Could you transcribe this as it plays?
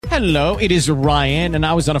Hello, it is Ryan, and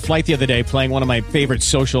I was on a flight the other day playing one of my favorite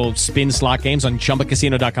social spin slot games on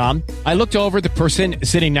ChumbaCasino.com. I looked over at the person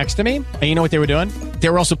sitting next to me, and you know what they were doing? They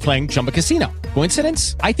were also playing Chumba Casino.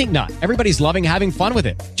 Coincidence? I think not. Everybody's loving having fun with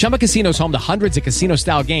it. Chumba Casino is home to hundreds of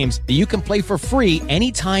casino-style games that you can play for free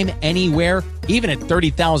anytime, anywhere, even at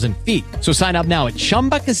 30,000 feet. So sign up now at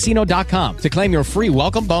ChumbaCasino.com to claim your free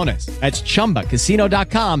welcome bonus. That's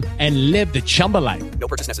ChumbaCasino.com and live the Chumba life. No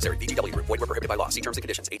purchase necessary. VGW. Void were prohibited by law. See terms and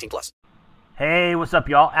conditions. 18+. Hey, what's up,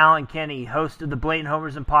 y'all? Alan Kenny, host of the Blatant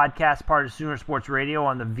Homers and Podcast, part of Sooner Sports Radio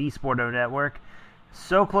on the V-Sporto Network.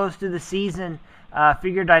 So close to the season.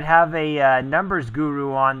 Figured I'd have a numbers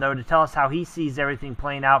guru on, though, to tell us how he sees everything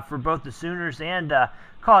playing out for both the Sooners and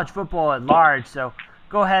college football at large. So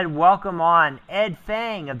go ahead, welcome on Ed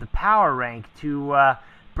Feng of the Power Rank to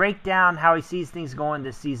break down how he sees things going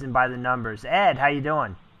this season by the numbers. Ed, how you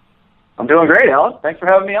doing? I'm doing great, Alan. Thanks for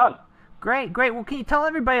having me on. Great. Well, can you tell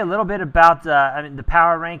everybody a little bit about the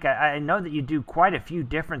Power Rank? I know that you do quite a few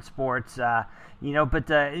different sports, but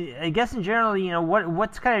I guess in general,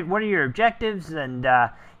 what are your objectives, and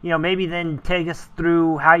maybe then take us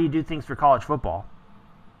through how you do things for college football.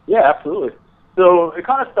 Yeah, absolutely. So it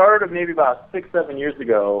kind of started maybe about 6-7 years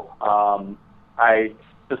ago. I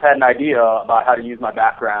just had an idea about how to use my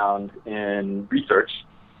background in research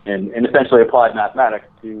and essentially applied mathematics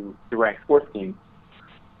to rank sports teams.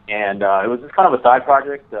 And it was just kind of a side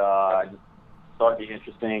project. I just thought it'd be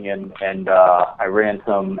interesting, and I ran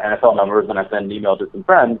some NFL numbers, and I sent an email to some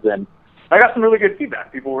friends, and I got some really good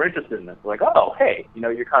feedback. People were interested in this. Like, oh, hey,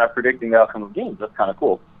 you're kind of predicting the outcome of games. That's kind of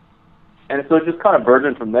cool. And so it just kind of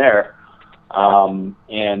burgeoned from there.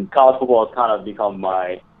 And college football has kind of become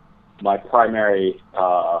my primary,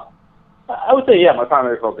 I would say, my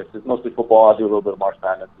primary focus. It's mostly football. I do a little bit of March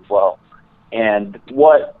Madness as well. And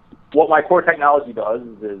what my core technology does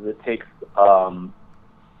is it takes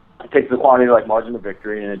the quantity like margin of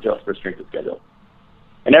victory and adjusts for strength of schedule.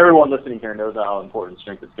 And everyone listening here knows how important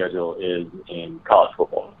strength of schedule is in college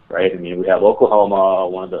football, right? I mean, we have Oklahoma,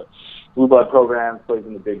 one of the blue blood programs, plays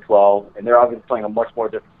in the Big 12, and they're obviously playing a much more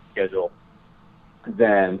different schedule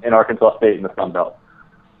than in Arkansas State in the Sun Belt.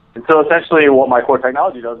 And so essentially what my core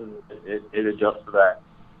technology does is it adjusts for that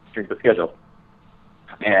strength of schedule.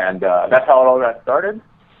 And that's how it all got started.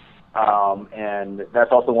 And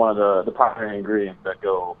that's also one of the primary ingredients that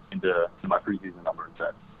go into my preseason numbers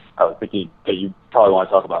that I was thinking that you probably want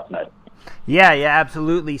to talk about tonight. Yeah,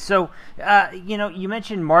 absolutely. So, you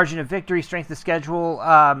mentioned margin of victory, strength of schedule.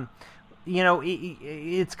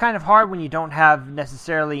 It's kind of hard when you don't have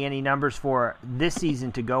necessarily any numbers for this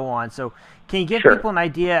season to go on. So can you give people an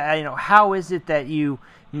idea, how is it that you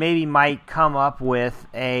maybe might come up with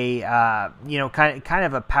a, kind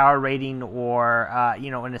of a power rating or,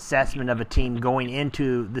 an assessment of a team going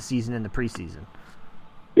into the season and the preseason?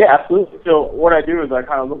 Yeah, absolutely. So what I do is I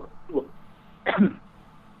kind of look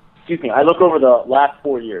I look over the last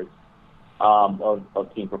 4 years of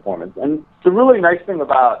team performance. And the really nice thing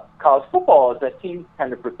about college football is that teams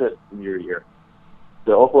tend to persist from year to year.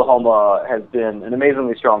 The Oklahoma has been an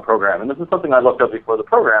amazingly strong program, and this is something I looked up before the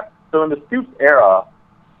program. So in the Stoops era,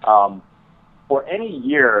 for any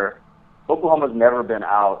year, Oklahoma's never been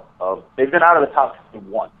they've been out of the top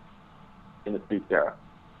 21 in the Stoops era.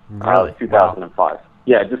 Really? 2005. Wow.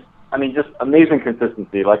 Yeah, just amazing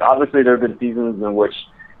consistency. Like, obviously there have been seasons in which,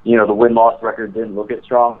 the win-loss record didn't look as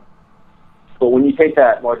strong. But when you take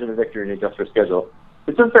that margin of victory and adjust for schedule,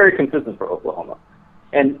 it's just very consistent for Oklahoma.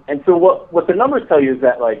 And so what the numbers tell you is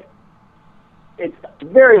that, like, it's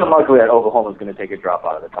very unlikely that Oklahoma's going to take a drop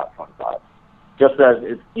out of the top 25. Just as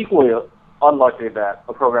it's equally unlikely that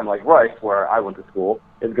a program like Rice, where I went to school,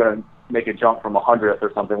 is going to make a jump from 100th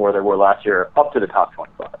or something where they were last year up to the top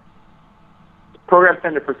 25. Programs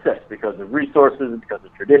tend to persist because of resources, because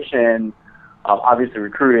of tradition, obviously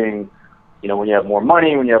recruiting. When you have more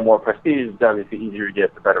money, when you have more prestige, it's obviously easier to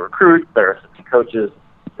get the better recruits, better assistant coaches,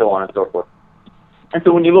 so on and so forth. And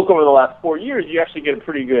so when you look over the last 4 years, you actually get a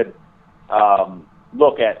pretty good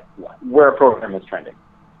look at where a program is trending.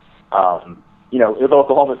 With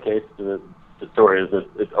Oklahoma's case, the story is that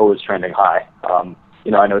it's always trending high. I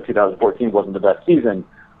know 2014 wasn't the best season,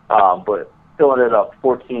 but still ended up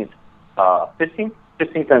 14th, 15th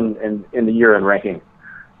in the year in ranking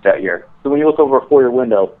that year. So when you look over a 4-year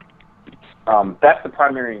window, that's the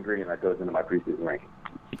primary ingredient that goes into my preseason ranking.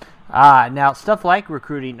 Now, stuff like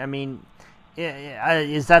recruiting, I mean,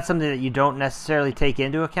 is that something that you don't necessarily take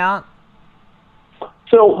into account?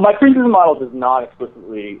 So my preseason model does not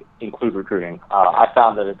explicitly include recruiting. I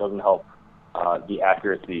found that it doesn't help the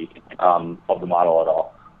accuracy of the model at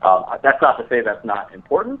all. That's not to say that's not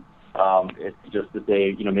important, It's just that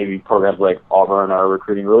they, maybe programs like Auburn are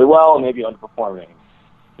recruiting really well and maybe underperforming.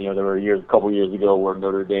 There were a couple years ago where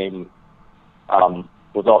Notre Dame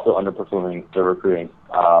was also underperforming their recruiting.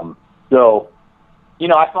 So,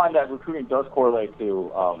 I find that recruiting does correlate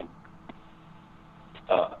to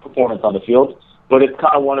performance on the field, but it's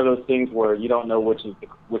kind of one of those things where you don't know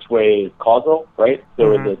which way is causal, right?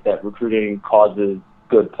 So is it that recruiting causes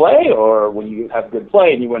good play, or when you have good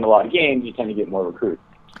play and you win a lot of games, you tend to get more recruits?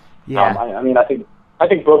 Yeah. I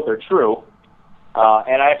think both are true.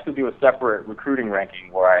 And I actually do a separate recruiting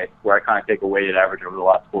ranking where I kind of take a weighted average over the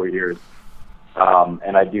last 4 years.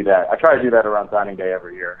 And I do that. I try to do that around signing day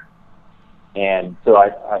every year. And so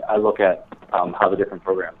I look at how the different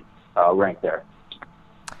programs rank there.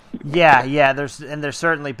 Yeah. There's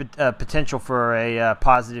certainly potential for a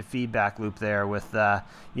positive feedback loop there with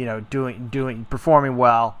performing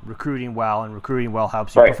well, recruiting well, and recruiting well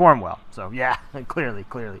helps you perform well. So yeah, clearly.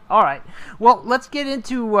 All right. Well, let's get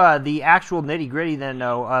into the actual nitty gritty then,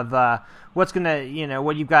 though, of what's gonna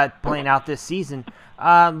what you've got playing out this season.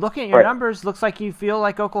 Looking at your numbers, looks like you feel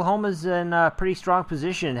like Oklahoma's in a pretty strong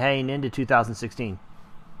position heading into 2016.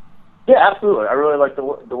 Yeah, absolutely. I really like the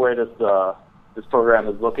way this program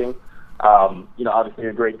is looking. Obviously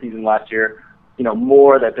a great season last year.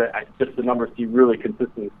 More that just the numbers see really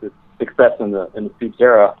consistent success in the Stoops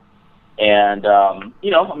era. And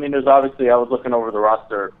there's obviously, I was looking over the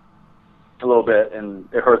roster a little bit, and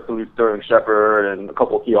it hurts to lose Sterling Shepard and a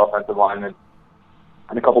couple of key offensive linemen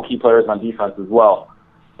and a couple of key players on defense as well.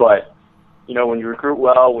 But when you recruit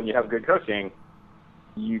well, when you have good coaching,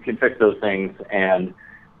 you can fix those things. And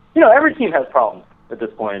every team has problems at this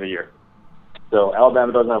point in the year. So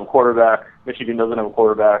Alabama doesn't have a quarterback. Michigan doesn't have a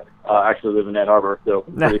quarterback. I actually live in Ann Arbor, so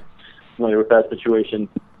I'm pretty familiar with that situation.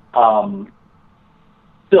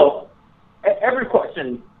 So every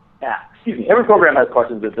program has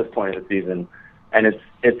questions at this point in the season, and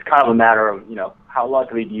it's kind of a matter of how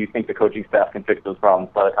likely do you think the coaching staff can fix those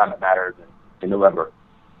problems by the time it matters in November.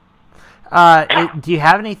 Do you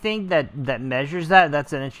have anything that measures that?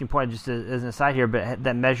 That's an interesting point, just as an aside here, but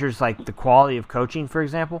that measures like the quality of coaching, for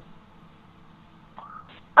example.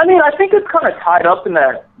 I think it's kind of tied up in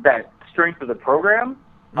that strength of the program.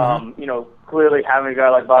 Mm-hmm. Clearly having a guy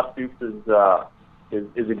like Bob Stoops is a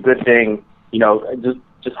good thing.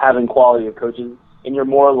 Just having quality of coaches, and you're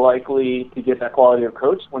more likely to get that quality of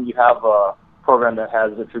coach when you have a program that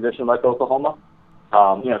has a tradition like Oklahoma.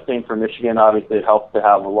 Same for Michigan. Obviously, it helps to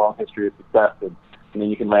have a long history of success, and then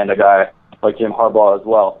you can land a guy like Jim Harbaugh as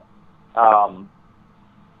well.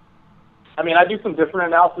 I do some different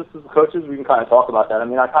analysis as coaches. We can kind of talk about that. I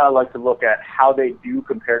kind of like to look at how they do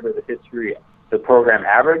compared to the history, the program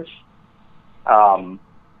average. And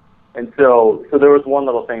so there was one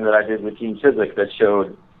little thing that I did with Gene Chizik that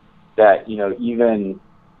showed that, even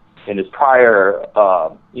in his prior,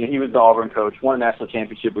 he was the Auburn coach, won a national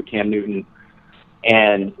championship with Cam Newton,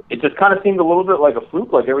 and it just kind of seemed a little bit like a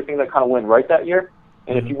fluke, like everything that kind of went right that year.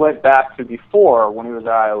 And if you went back to before, when he was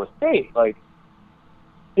at Iowa State, like,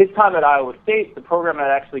 his time at Iowa State, the program had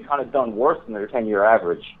actually kind of done worse than their 10-year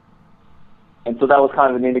average. And so that was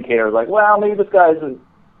kind of an indicator of like, well, maybe this guy isn't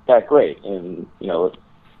that great. And,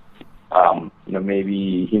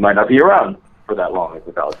 maybe he might not be around for that long as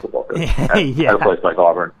a college football coach at a place like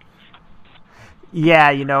Auburn. Yeah,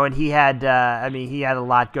 and he had, he had a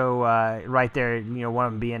lot go right there. One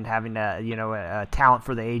of them being having a talent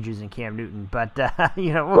for the ages in Cam Newton. But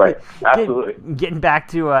right, absolutely. Getting back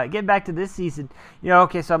to this season,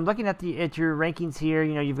 okay. So I'm looking at your rankings here.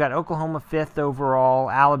 You've got Oklahoma 5th overall.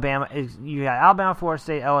 You got Alabama, Florida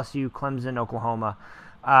State, LSU, Clemson, Oklahoma,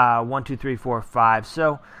 1, 2, 3, 4, 5.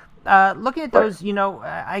 So looking at those,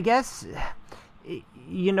 I guess.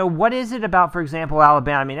 What is it about, for example,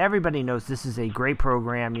 Alabama? Everybody knows this is a great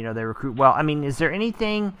program. They recruit well. Is there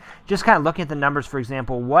anything, just kind of looking at the numbers, for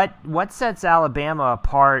example, what sets Alabama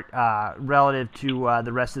apart relative to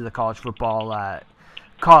the rest of the college football,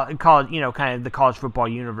 kind of the college football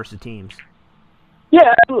universe of teams?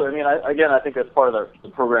 Yeah, absolutely. I think that's part of the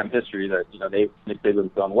program history that, Nick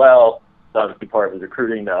Saban's done well. It's obviously part of his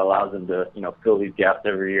recruiting that allows him to, fill these gaps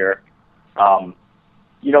every year.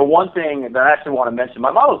 One thing that I actually want to mention,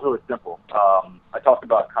 my model is really simple. I talked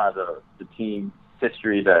about kind of the team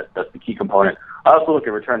history, that's the key component. I also look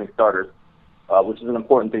at returning starters, which is an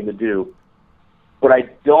important thing to do. But I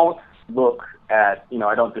don't look at,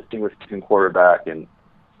 I don't distinguish between quarterback and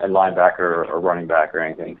linebacker or running back or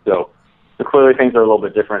anything. So clearly things are a little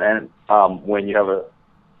bit different. And when you have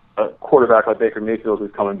a quarterback like Baker Mayfield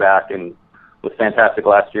who's coming back and was fantastic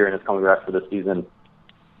last year and is coming back for this season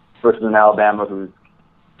versus an Alabama who's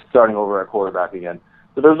starting over at quarterback again.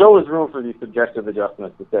 So there's always room for these subjective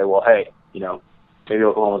adjustments to say, well, hey, maybe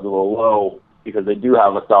Oklahoma's a little low because they do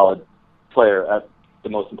have a solid player at the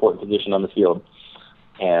most important position on the field.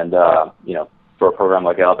 And, for a program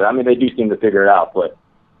like Alabama, I mean, they do seem to figure it out, but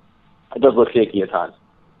it does look shaky at times.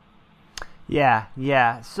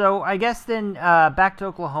 Yeah. So I guess then back to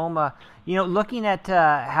Oklahoma, looking at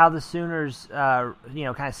how the Sooners, kind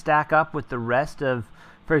of stack up with the rest of,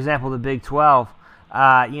 for example, the Big 12,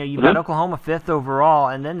 you've got Oklahoma 5th overall,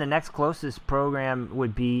 and then the next closest program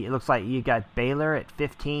would be, it looks like you got Baylor at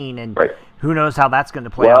 15, and who knows how that's going to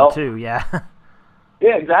play out too, yeah.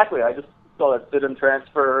 Yeah, exactly. I just saw that Stidham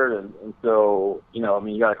transferred, and so, you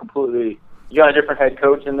got a different head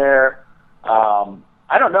coach in there.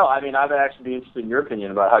 I don't know. I mean, I'd actually be interested in your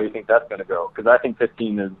opinion about how you think that's going to go, because I think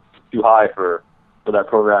 15 is too high for that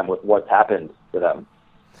program with what's happened to them.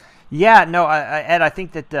 Yeah, no, Ed, I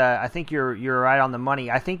think that I think you're right on the money.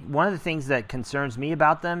 I think one of the things that concerns me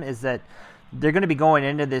about them is that they're going to be going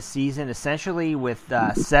into this season essentially with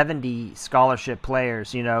 70 scholarship players.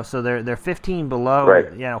 So they're 15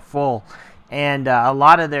 below, full. And a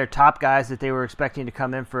lot of their top guys that they were expecting to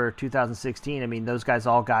come in for 2016, I mean, those guys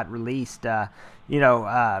all got released, and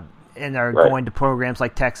are going to programs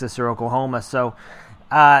like Texas or Oklahoma. So,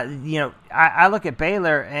 I look at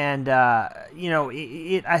Baylor, and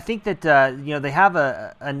I think that they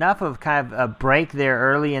have enough of kind of a break there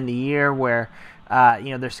early in the year where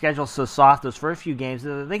their schedule's so soft. Those first few games,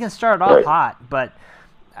 they can start off hot, but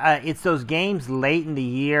it's those games late in the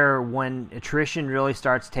year when attrition really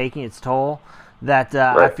starts taking its toll that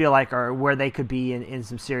I feel like are where they could be in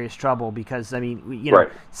some serious trouble, because, I mean,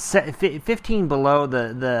 15 below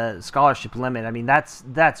the scholarship limit, I mean, that's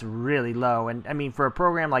really low. And, I mean, for a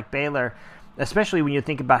program like Baylor, especially when you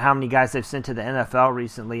think about how many guys they've sent to the NFL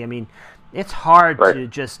recently, I mean, it's hard to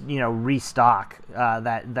just, restock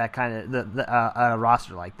that kind of a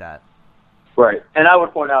roster like that. Right. And I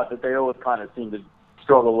would point out that they always kind of seem to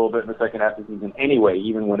struggle a little bit in the second half of the season anyway,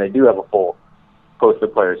 even when they do have a full host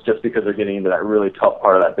of players, just because they're getting into that really tough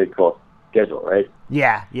part of that Big 12 schedule, right?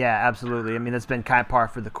 Yeah, absolutely. I mean, that's been kind of par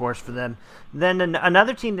for the course for them. Then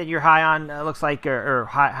another team that you're high on, looks like, or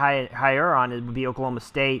higher on, it would be Oklahoma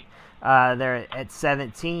State. They're at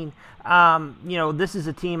 17. This is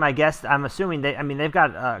a team, I guess, I'm assuming they've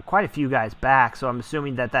got quite a few guys back, so I'm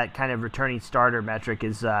assuming that kind of returning starter metric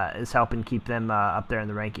is helping keep them up there in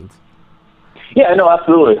the rankings. Yeah, no,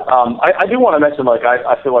 absolutely. I do want to mention,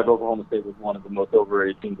 I feel like Oklahoma State was one of the most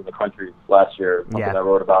overrated teams in the country last year, something I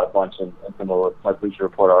wrote about a bunch in some of my Bleacher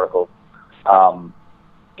Report articles.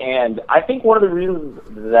 And I think one of the reasons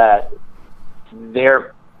that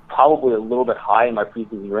they're probably a little bit high in my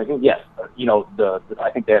preseason rankings, yes, I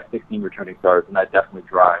think they have 16 returning starters, and that definitely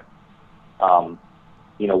drives,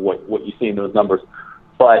 what you see in those numbers.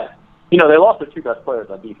 But, they lost their two best players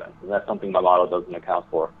on defense, and that's something my model doesn't account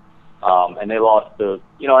for. And they lost and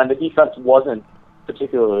the defense wasn't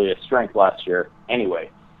particularly a strength last year anyway.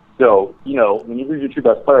 So, when you lose your two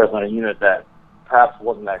best players on a unit that perhaps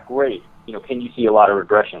wasn't that great, can you see a lot of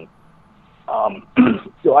regression?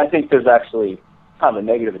 So I think there's actually kind of a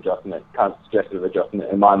negative adjustment, kind of suggestive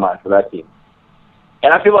adjustment in my mind for that team.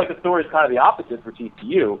 And I feel like the story is kind of the opposite for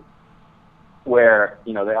TCU, where,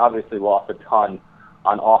 they obviously lost a ton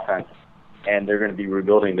on offense, and they're going to be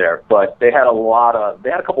rebuilding there. But they had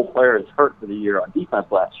a couple players hurt for the year on defense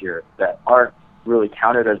last year that aren't really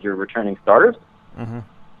counted as your returning starters. Mm-hmm.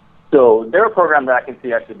 So they're a program that I can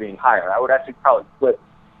see actually being higher. I would actually probably split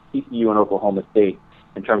TCU and Oklahoma State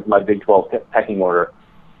in terms of my Big 12 pecking order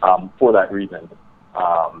for that reason.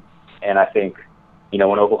 And I think, when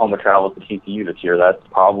Oklahoma travels to TCU this year, that's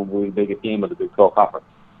probably the biggest game of the Big 12 conference.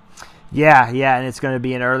 Yeah, and it's going to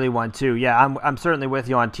be an early one too. Yeah, I'm certainly with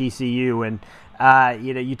you on TCU, and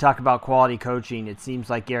you talk about quality coaching. It seems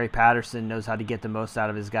like Gary Patterson knows how to get the most out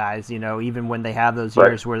of his guys. Even when they have those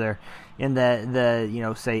years where they're in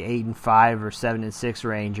the say 8-5 or 7-6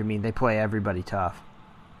 range. I mean, they play everybody tough.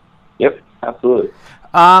 Yep, absolutely.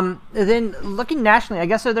 Then looking nationally, I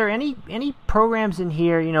guess, are there any programs in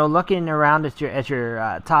here? Looking around at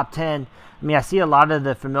your top 10. I mean, I see a lot of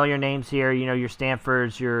the familiar names here. Your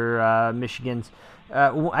Stanfords, your Michigans.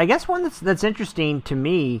 I guess one that's interesting to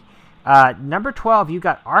me. Number 12, you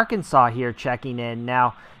got Arkansas here checking in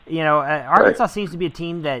now. Arkansas seems to be a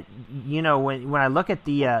team that when I look at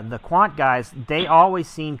the quant guys, they always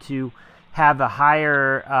seem to have a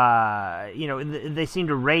higher. They seem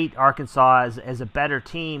to rate Arkansas as a better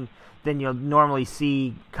team than you'll normally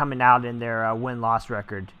see coming out in their win-loss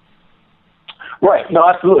record. Right. No,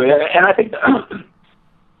 absolutely. And I think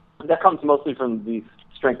that comes mostly from these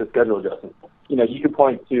strength of schedule adjustments. You can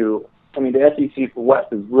point to, the SEC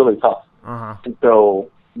West is really tough. And so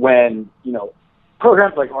when,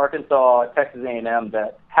 programs like Arkansas, Texas A&M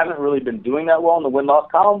that haven't really been doing that well in the win-loss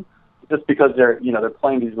column, just because they're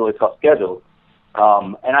playing these really tough schedules.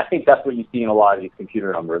 And I think that's what you see in a lot of these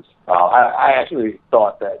computer numbers. I actually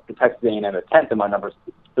thought that the Texas A&M at 10th in my numbers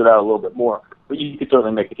stood out a little bit more, but you could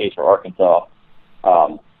certainly make the case for Arkansas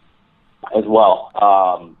as well.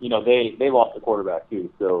 They lost the quarterback too,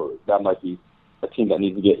 so that might be a team that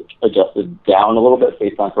needs to get adjusted down a little bit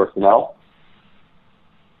based on personnel.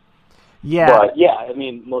 Yeah. But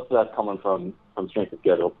most of that's coming from strength of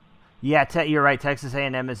schedule. Yeah, you're right. Texas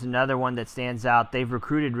A&M is another one that stands out. They've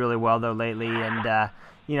recruited really well though lately, and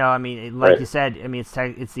like you said,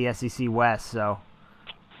 it's the SEC West, so.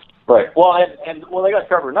 Right. Well, and they got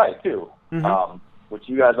Trevor Knight too, which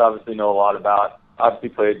you guys obviously know a lot about. Obviously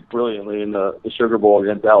played brilliantly in the Sugar Bowl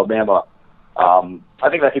against Alabama. I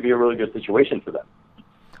think that could be a really good situation for them.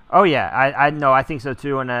 Oh yeah, I think so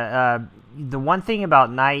too. And the one thing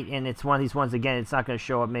about Knight, and it's one of these ones again, it's not going to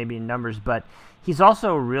show up maybe in numbers, but he's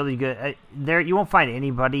also really good. You won't find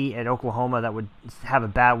anybody at Oklahoma that would have a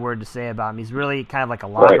bad word to say about him. He's really kind of like a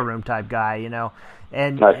locker room type guy,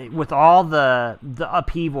 And with all the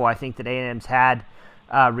upheaval, I think that A&M's had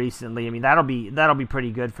recently, that'll be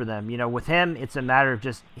pretty good for them. With him, it's a matter of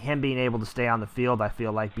just him being able to stay on the field. I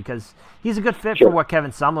feel like because he's a good fit for what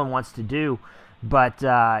Kevin Sumlin wants to do. But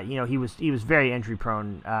he was very injury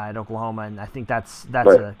prone at Oklahoma, and I think that's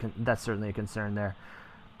certainly a concern there.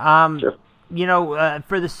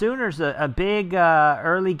 For the Sooners, a big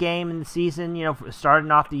early game in the season. Starting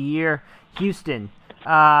off the year, Houston.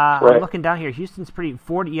 I'm looking down here. Houston's pretty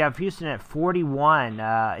 40. You have Houston at 41.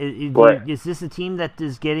 Is this a team that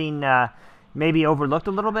is getting maybe overlooked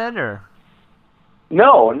a little bit, or?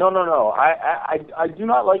 No. I do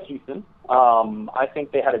not like Houston. I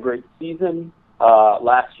think they had a great season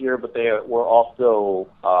last year, but they were also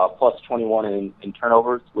plus 21 in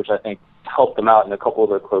turnovers, which I think helped them out in a couple of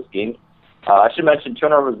their close games. I should mention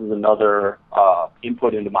turnovers is another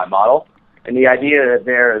input into my model. And the idea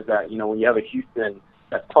there is that, when you have a Houston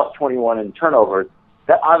that's plus 21 in turnovers,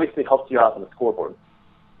 that obviously helps you out on the scoreboard.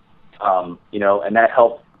 And that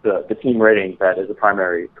helps the team rating that is a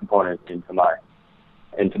primary component into my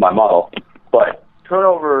model. But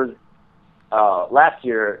turnovers last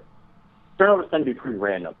year, turnovers tend to be pretty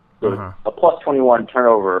random. So a plus 21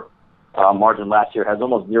 turnover margin last year has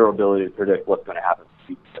almost zero ability to predict what's going to happen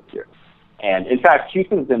this year. And in fact,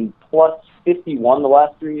 Houston's been plus 51 the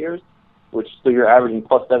last 3 years, so you're averaging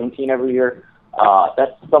plus 17 every year.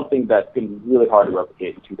 That's something that's going to be really hard to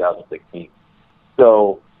replicate in 2016.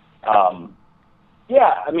 So, my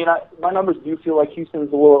numbers do feel like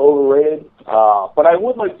Houston's a little overrated. But I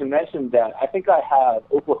would like to mention that I think I have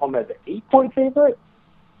Oklahoma as an 8-point favorite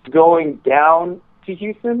going down to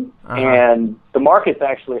Houston, and the markets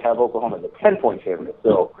actually have Oklahoma as a 10-point favorite.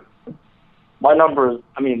 So my numbers,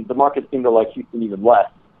 the markets seem to like Houston even less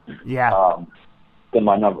than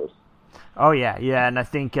my numbers. Oh, yeah, and I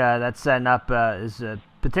think that's setting up as a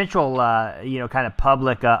potential, kind of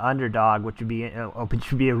public underdog, which would be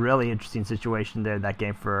a really interesting situation there, that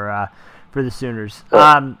game for the Sooners.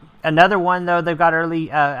 Another one, though, they've got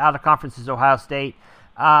early out of conference is Ohio State.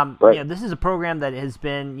 This is a program that has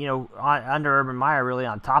been, under Urban Meyer, really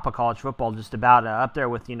on top of college football, just about up there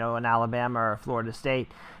with, an Alabama or Florida State.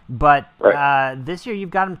 But this year you've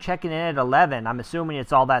got them checking in at 11. I'm assuming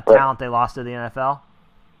it's all that talent they lost to the NFL.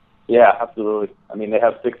 Yeah, absolutely. They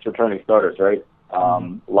have 6 returning starters, right? A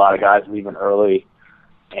lot of guys leaving early.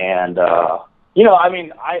 And, I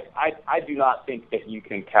do not think that you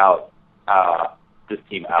can count this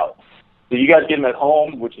team out. So you guys get them at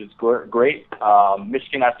home, which is great.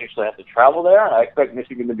 Michigan actually has to travel there, and I expect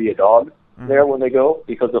Michigan to be a dog there when they go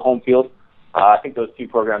because of home field. I think those two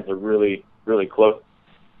programs are really, really close.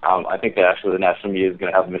 I think that actually the national media is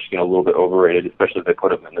going to have Michigan a little bit overrated, especially if they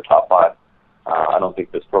put them in the top 5. I don't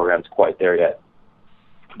think this program's quite there yet.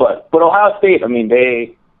 But Ohio State,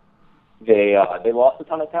 they lost a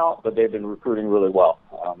ton of talent, but they've been recruiting really well,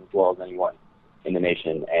 as well as anyone in the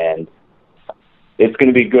nation. And it's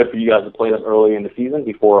going to be good for you guys to play them early in the season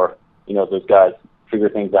before, those guys figure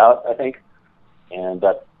things out, I think. And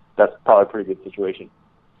that's probably a pretty good situation.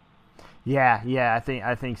 Yeah, I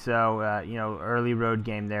think so. Early road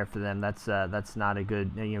game there for them. That's not a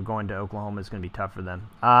good. Going to Oklahoma is going to be tough for them.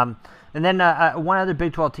 And then one other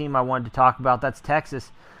Big 12 team I wanted to talk about. That's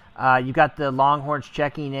Texas. You got the Longhorns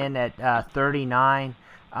checking in at 39.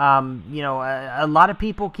 A lot of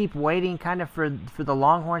people keep waiting kind of for the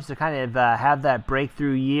Longhorns to kind of have that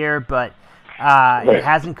breakthrough year, but it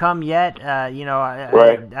hasn't come yet.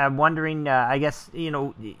 I'm wondering. I guess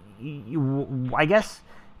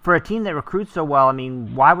for a team that recruits so well, I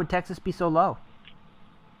mean, why would Texas be so low?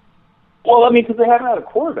 Well, I mean, because they haven't had a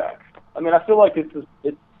quarterback. I mean, I feel like it's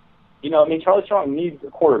Charlie Strong needs a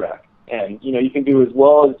quarterback. And, you can do as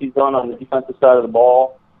well as he's done on the defensive side of the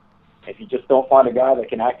ball. If you just don't find a guy that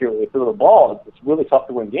can accurately throw the ball, it's really tough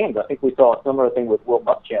to win games. I think we saw a similar thing with Will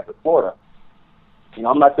Muschamp at Florida.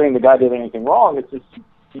 I'm not saying the guy did anything wrong. It's just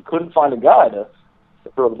he couldn't find a guy to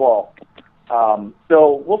throw the ball.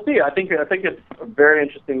 So we'll see. I think it's a very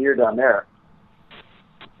interesting year down there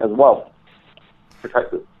as well for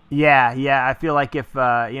Texas. Yeah. I feel like if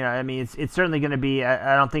it's certainly going to be.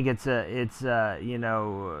 I don't think it's a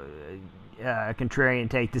contrarian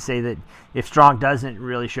take to say that if Strong doesn't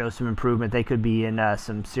really show some improvement, they could be in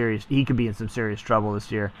he could be in some serious trouble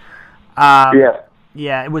this year.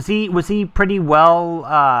 Yeah. Was he pretty well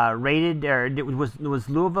rated, or was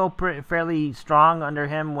Louisville fairly strong under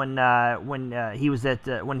him when he was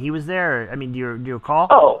there? I mean, do you recall?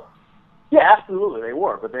 Oh, yeah, absolutely they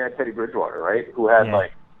were, but they had Teddy Bridgewater, right? Who had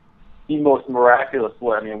the most miraculous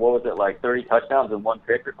play. I mean, what was it, like 30 touchdowns and 1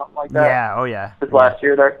 pick or something like that? Yeah, oh yeah. His last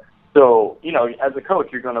year there. So, as a coach,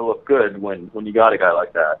 you're going to look good when you got a guy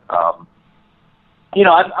like that. I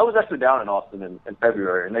was actually down in Austin in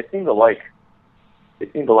February, and they seemed to like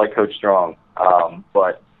Coach Strong.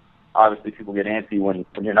 But obviously people get antsy when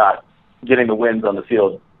you're not getting the wins on the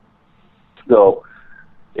field. So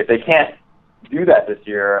if they can't do that this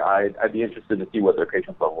year, I'd be interested to see what their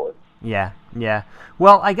patience level is. Yeah.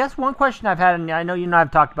 Well, I guess one question I've had, and I know you and I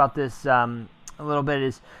have talked about this a little bit,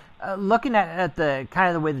 is looking at the kind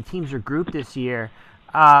of the way the teams are grouped this year.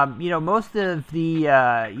 Most of the,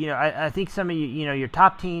 I think some of your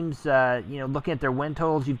top teams, looking at their win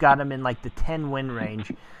totals, you've got them in like the 10-win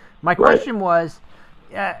range. My question was,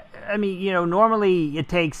 normally it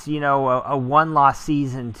takes, a one-loss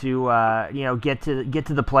season to, get to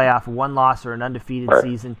the playoff, a one-loss or an undefeated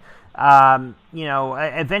season.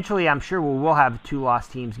 Eventually I'm sure we'll have 2-loss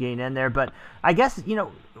teams getting in there, but I guess,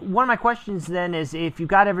 one of my questions then is if you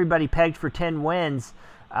got everybody pegged for 10 wins,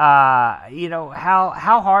 how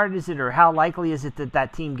hard is it, or how likely is it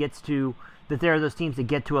that there are those teams that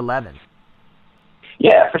get to 11?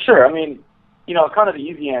 Yeah, for sure. I mean, kind of the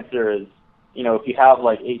easy answer is, if you have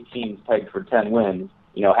like 8 teams pegged for 10 wins,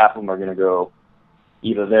 half of them are going to go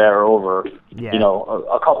either there or over. Yeah.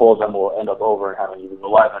 A couple of them will end up over and having either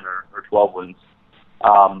 11 or 12 wins.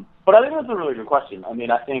 But I think that's a really good question. I mean,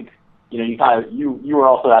 I think, you were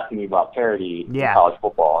also asking me about parity in college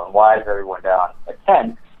football and why is everyone down at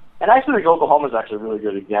 10. And I actually think Oklahoma is actually a really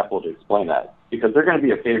good example to explain that, because they're going to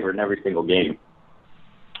be a favorite in every single game.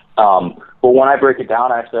 But when I break it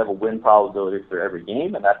down, I actually have a win probability for every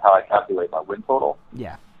game, and that's how I calculate my win total.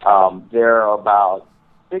 Yeah. There are about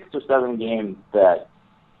 6 or 7 games that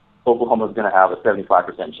Oklahoma is going to have a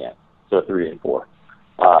 75% chance, so 3 and 4.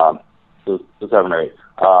 So 7 or 8.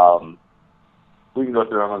 We can go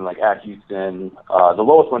through them, like at Houston. The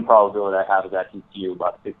lowest win probability I have is at TCU,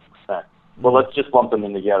 about 60%. Well, let's just lump them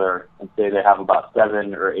in together and say they have about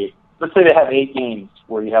 7 or 8. Let's say they have 8 games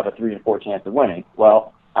where you have a 3 and 4 chance of winning.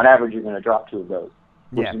 Well, on average, you're going to drop 2 of those,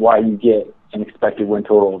 which is why you get an expected win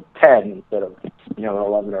total of 10 instead of, an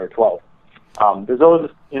 11 or a 12. There's always,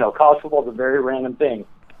 college football is a very random thing,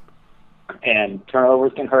 and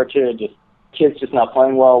turnovers can hurt you. Kids just not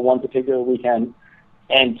playing well one particular weekend.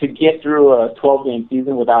 And to get through a 12-game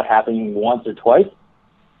season without happening once or twice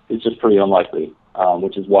is just pretty unlikely,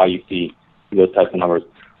 which is why you see those types of numbers.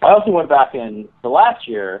 I also went back in the last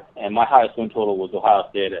year, and my highest win total was Ohio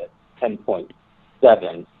State at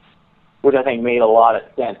 10.7, which I think made a lot of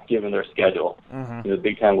sense given their schedule. Mm-hmm. The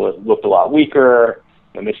Big Ten looked a lot weaker.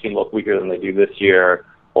 Michigan looked weaker than they do this year.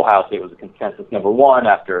 Ohio State was a consensus number 1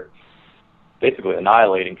 after basically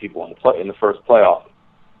annihilating people in the first playoff.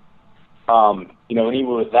 And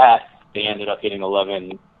even with that, they ended up getting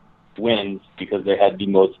 11 wins because they had the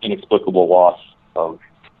most inexplicable loss I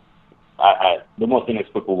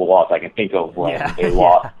can think of when they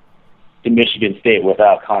lost to Michigan State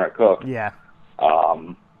without Connor Cook. Yeah.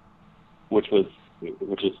 Which is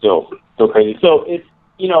still crazy. So it's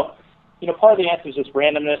part of the answer is just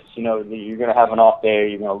randomness. You're going to have an off day.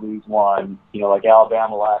 You're going to lose one. Like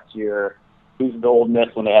Alabama last year, losing to Ole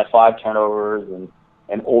Miss when they had 5 turnovers,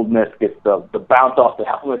 and Ole Miss gets the bounce off the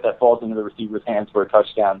helmet that falls into the receiver's hands for a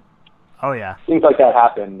touchdown. Oh yeah, things like that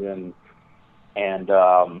happened, and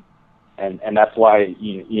that's why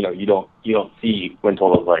you don't see win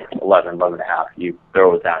totals like 11, 11.5. They're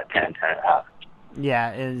always down at 10, 10.5. Yeah,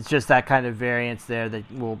 it's just that kind of variance there that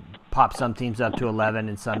will pop some teams up to 11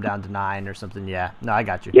 and some down to 9 or something. Yeah, no, I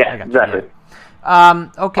got you. Yeah, exactly.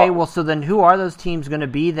 Okay, well, so then who are those teams going to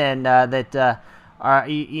be then that I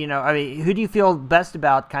mean, who do you feel best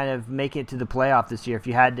about kind of making it to the playoff this year? If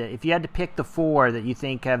you had to pick the four that you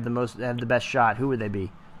think have the best shot, who would they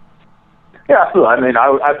be? Yeah, absolutely. I mean,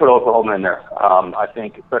 I put Oklahoma in there. I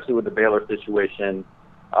think, especially with the Baylor situation,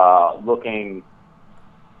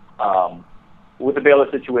 with the Baylor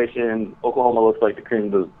situation, Oklahoma looks like the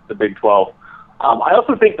cream of the Big 12. I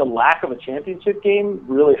also think the lack of a championship game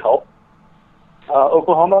really helped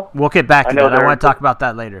Oklahoma. We'll get back to that. I want to talk about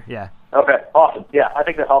that later. Yeah. Okay, awesome. Yeah, I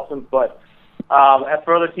think that helps them. But as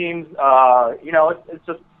for other teams, it's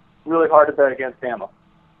just really hard to bet against Bama.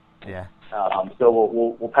 Yeah. So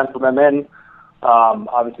we'll pencil them in.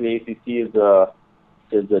 Obviously, the ACC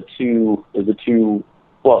is a two.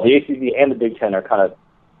 Well, the ACC and the Big Ten are kind of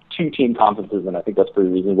two-team conferences, and I think that's pretty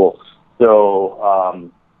reasonable.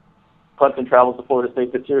 So Clemson travels to Florida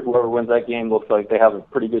State this year. Whoever wins that game looks like they have a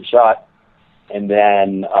pretty good shot. And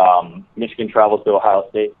then Michigan travels to Ohio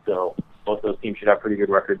State, so both those teams should have pretty good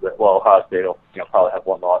records. Well, Ohio State will probably have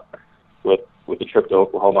one loss with the trip to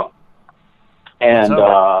Oklahoma. And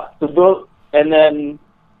I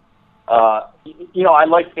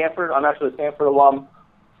like Stanford. I'm actually a Stanford alum.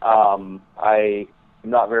 I am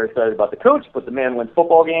not very excited about the coach, but the man wins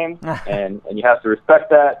football games, and you have to respect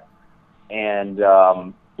that. And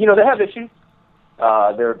they have issues.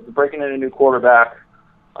 They're breaking in a new quarterback.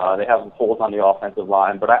 They have holes on the offensive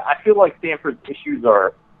line, but I feel like Stanford's issues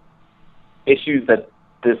are issues that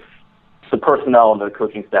the personnel and the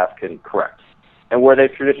coaching staff can correct. And where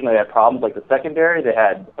they've traditionally had problems, like the secondary, they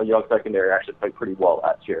had a young secondary actually played pretty well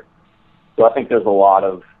last year. So I think there's a lot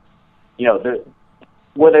of,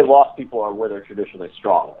 where they lost people are where they're traditionally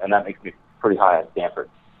strong, and that makes me pretty high on Stanford.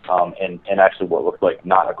 And actually what looks like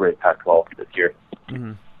not a great Pac-12 this year.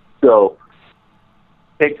 Mm-hmm. So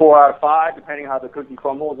take 4 out of 5, depending on how the cookie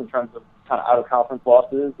crumbles in terms of kind of out-of-conference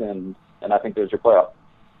losses, and I think there's your playoff.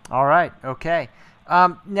 All right, okay.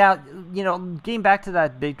 Now, getting back to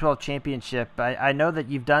that Big 12 championship, I know that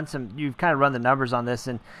you've kind of run the numbers on this,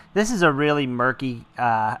 and this is a really murky,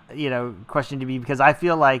 question to me, because I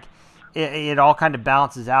feel like it all kind of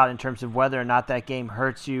balances out in terms of whether or not that game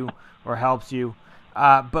hurts you or helps you.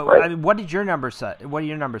 But right. I mean, what did your numbers say? What do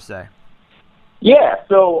your numbers say? Yeah,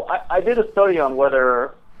 so I did a study on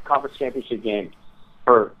whether conference championship games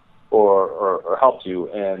hurt or helped you,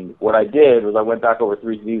 and what I did was I went back over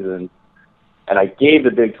 3 seasons, and I gave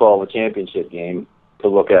the Big 12 a championship game to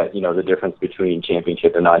look at, the difference between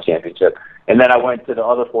championship and non-championship, and then I went to the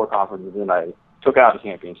other 4 conferences and I took out a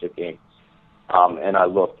championship game, and I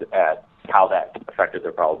looked at how that affected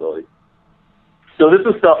their probability. So this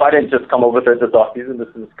is stuff I didn't just come up with it this offseason.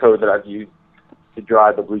 This is code that I've used to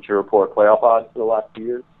drive the Bleacher Report playoff odds for the last 2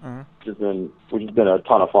 years, which has been a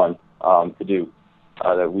ton of fun to do.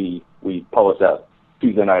 That we publish that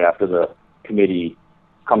Tuesday night after the committee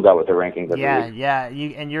comes out with their rankings. Yeah.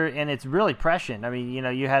 And it's really prescient. I mean,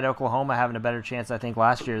 you had Oklahoma having a better chance, I think,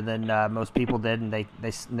 last year than most people did, and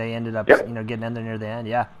they ended up getting in there near the end.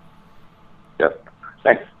 Yeah. Yep.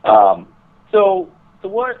 Thanks. So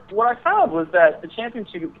what I found was that the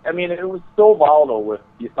championship, I mean, it was so volatile with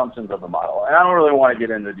the assumptions of the model. And I don't really want to get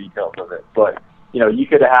into the details of it, but, you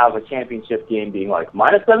could have a championship game being like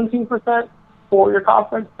minus 17% for your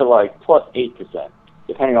conference to like plus 8%,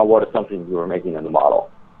 depending on what assumptions you were making in the model.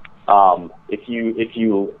 If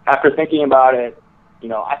you after thinking about it,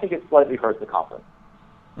 I think it slightly hurts the conference.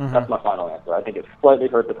 Mm-hmm. That's my final answer. I think it slightly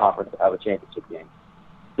hurts the conference to have a championship game.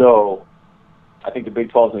 So I think the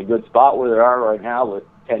Big 12 is in a good spot where they are right now with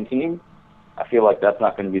 10 teams. I feel like that's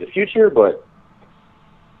not going to be the future, but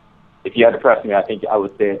if you had to press me, I think I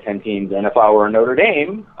would stay at 10 teams. And if I were Notre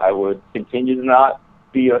Dame, I would continue to not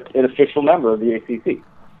be an official member of the ACC.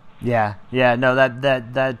 Yeah, no,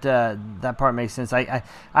 that part makes sense. I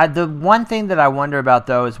the one thing that I wonder about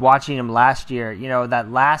though is watching them last year.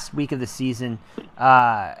 That last week of the season,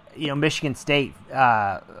 Michigan State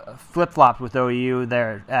flip flopped with OU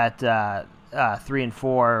there at 3-4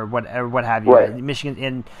 or what have you. Right.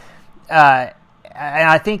 Michigan and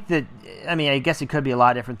I think that, I mean, I guess it could be a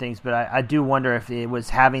lot of different things, but I do wonder if it was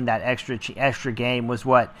having that extra game was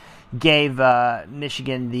what gave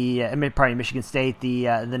Michigan State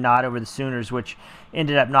the nod over the Sooners, which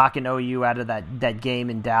ended up knocking OU out of that game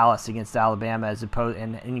in Dallas against Alabama as opposed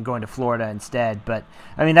and going to Florida instead. But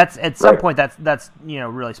I mean, that's at some point that's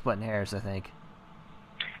really splitting hairs, I think.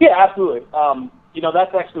 Yeah, absolutely.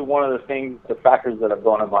 That's actually one of the factors that have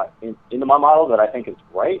gone into my model that I think is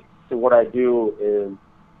right. So what I do is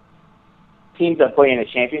teams that play in a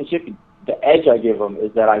championship, the edge I give them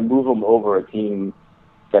is that I move them over a team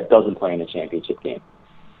that doesn't play in a championship game.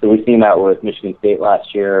 So we've seen that with Michigan State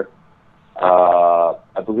last year. I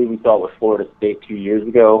believe we saw it with Florida State 2 years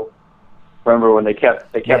ago. Remember when they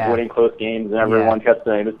kept winning close games, and everyone kept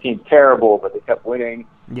saying this team's terrible, but they kept winning.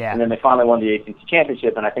 Yeah. And then they finally won the ACC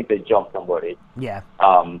championship, and I think they jumped somebody. Yeah.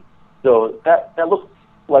 So that looks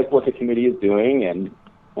like what the committee is doing, and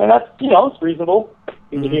that's it's reasonable.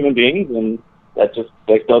 These are human beings, and that does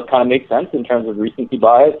kind of make sense in terms of recency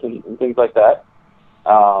bias and things like that.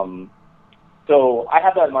 So I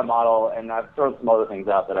have that in my model, and I've thrown some other things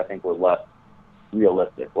out that I think were less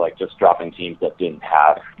realistic, like just dropping teams that didn't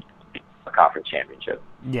have a conference championship.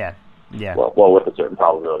 Yeah. Well, with a certain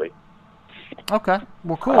probability. Okay.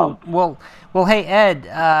 Well, cool. Well, hey, Ed,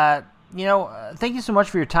 thank you so much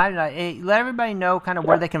for your time tonight. Hey, let everybody know kind of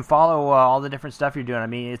where they can follow all the different stuff you're doing. I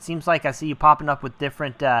mean, it seems like I see you popping up with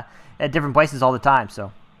different at different places all the time.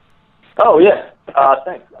 So. Oh yeah.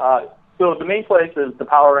 Thanks. So the main place is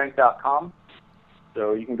thepowerrank.com.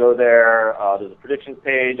 So you can go there. There's a predictions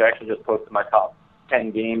page. I actually just posted my top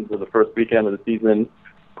 10 games of the first weekend of the season,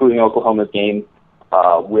 including Oklahoma's game,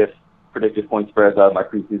 with predicted point spreads out of my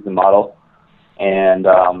preseason model. And,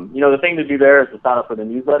 the thing to do there is to sign up for the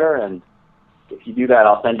newsletter. And if you do that,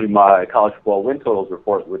 I'll send you my college football win totals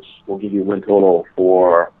report, which will give you a win total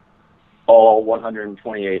for all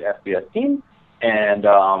 128 FBS teams. And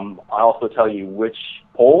I also tell you which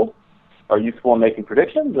polls are useful in making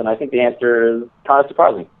predictions. And I think the answer is kind of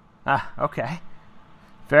surprising. Okay.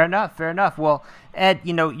 Fair enough. Well, Ed,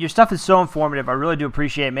 your stuff is so informative. I really do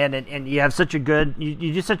appreciate it, man. And you have such a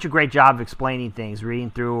you do such a great job of explaining things,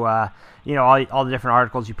 reading through, all the different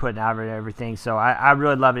articles you put out and everything. So I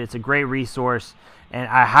really love it. It's a great resource, and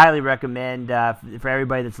I highly recommend for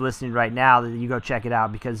everybody that's listening right now that you go check it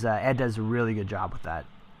out, because Ed does a really good job with that.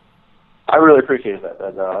 I really appreciate that.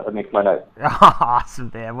 That makes my night.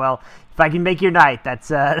 Awesome, man. Well, if I can make your night, that's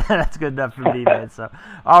good enough for me, man. So,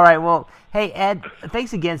 all right. Well, hey, Ed,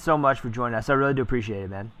 thanks again so much for joining us. I really do appreciate it,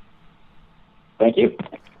 man. Thank you.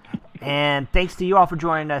 And thanks to you all for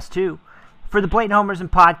joining us, too. For the Blatant Homers and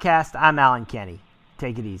Podcast, I'm Alan Kenny.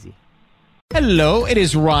 Take it easy. Hello, it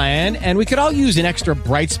is Ryan, and we could all use an extra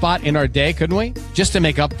bright spot in our day, couldn't we? Just to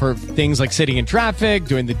make up for things like sitting in traffic,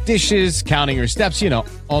 doing the dishes, counting your steps,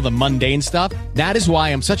 all the mundane stuff. That is why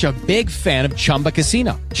I'm such a big fan of Chumba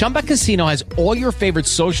Casino. Chumba Casino has all your favorite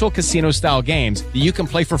social casino-style games that you can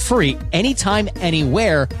play for free anytime,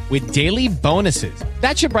 anywhere with daily bonuses.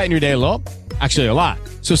 That should brighten your day a little. Actually, a lot.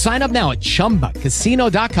 So sign up now at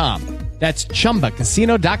ChumbaCasino.com. That's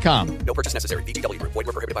ChumbaCasino.com. No purchase necessary. VGW Group. Void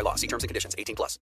where prohibited by law. See terms and conditions. 18+.